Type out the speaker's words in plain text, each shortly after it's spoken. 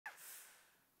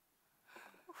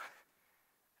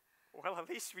Well, at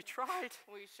least we tried.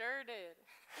 We sure did.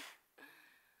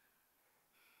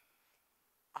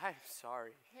 I'm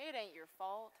sorry. It ain't your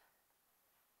fault.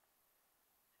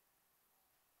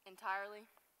 Entirely.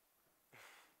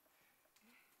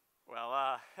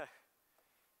 Well,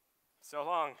 so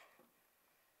long.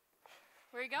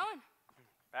 Where are you going?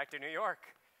 Back to New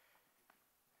York.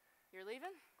 You're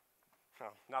leaving?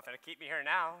 Well, nothing to keep me here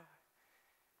now,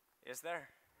 is there?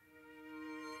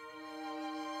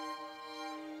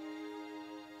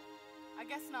 I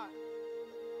guess not.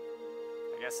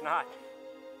 I guess not.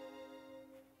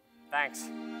 Thanks.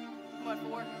 What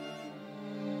for?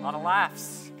 A lot of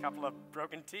laughs, a couple of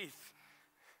broken teeth.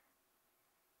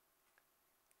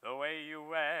 The way you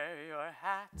wear your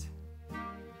hat,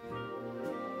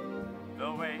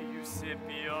 the way you sip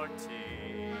your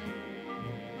tea,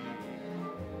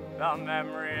 the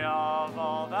memory of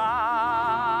all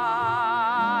that.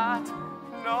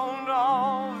 No,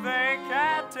 no, they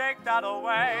can't take that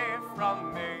away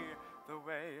from me. The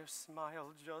way your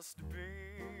smile just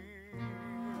beams,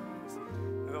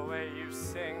 the way you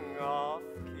sing off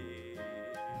key,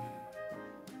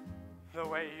 the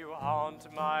way you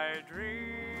haunt my dreams.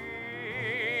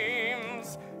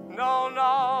 No,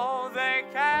 no, they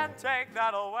can't take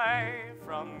that away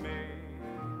from me.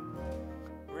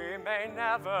 We may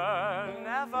never,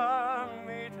 never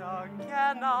meet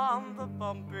again on the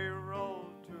bumpy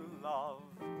road to love.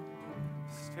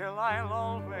 Still I'll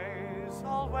always,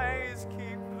 always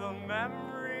keep the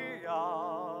memory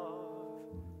of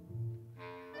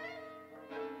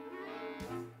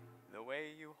the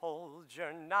way you hold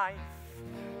your knife,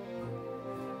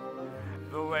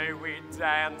 the way we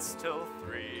danced till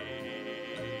 3,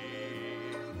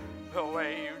 the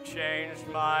way you changed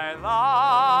my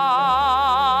life.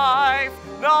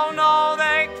 No, no,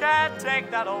 they can't take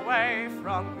that away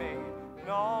from me.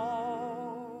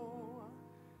 No,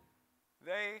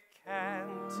 they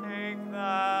can't take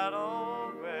that away.